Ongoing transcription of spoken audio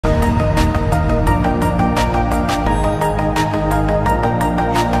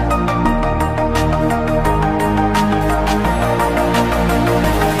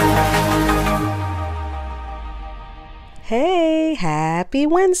Happy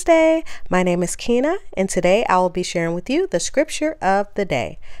Wednesday! My name is Keenah, and today I will be sharing with you the scripture of the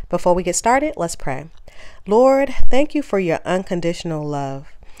day. Before we get started, let's pray. Lord, thank you for your unconditional love.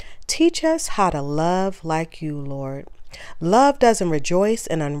 Teach us how to love like you, Lord. Love doesn't rejoice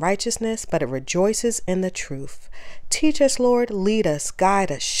in unrighteousness, but it rejoices in the truth. Teach us, Lord, lead us,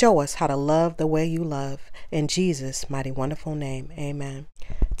 guide us, show us how to love the way you love. In Jesus' mighty wonderful name, amen.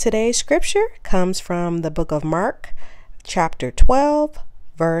 Today's scripture comes from the book of Mark, chapter 12,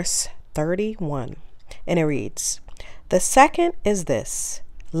 verse 31. And it reads, "The second is this,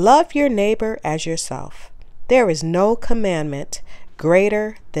 love your neighbor as yourself. There is no commandment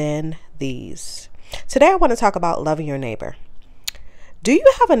greater than these." Today I want to talk about loving your neighbor. Do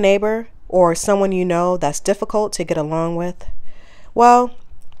you have a neighbor or someone you know that's difficult to get along with? Well,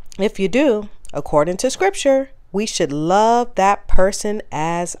 if you do, according to scripture, we should love that person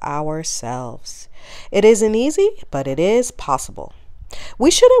as ourselves. It isn't easy, but it is possible.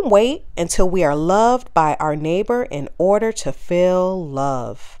 We shouldn't wait until we are loved by our neighbor in order to feel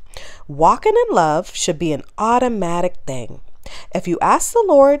love. Walking in love should be an automatic thing. If you ask the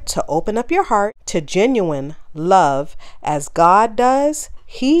Lord to open up your heart to genuine love as God does,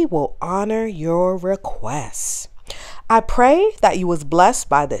 He will honor your requests. I pray that you was blessed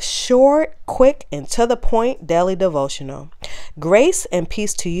by this short, quick, and to the point daily devotional. Grace and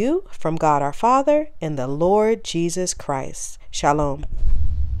peace to you from God our Father and the Lord Jesus Christ. Shalom.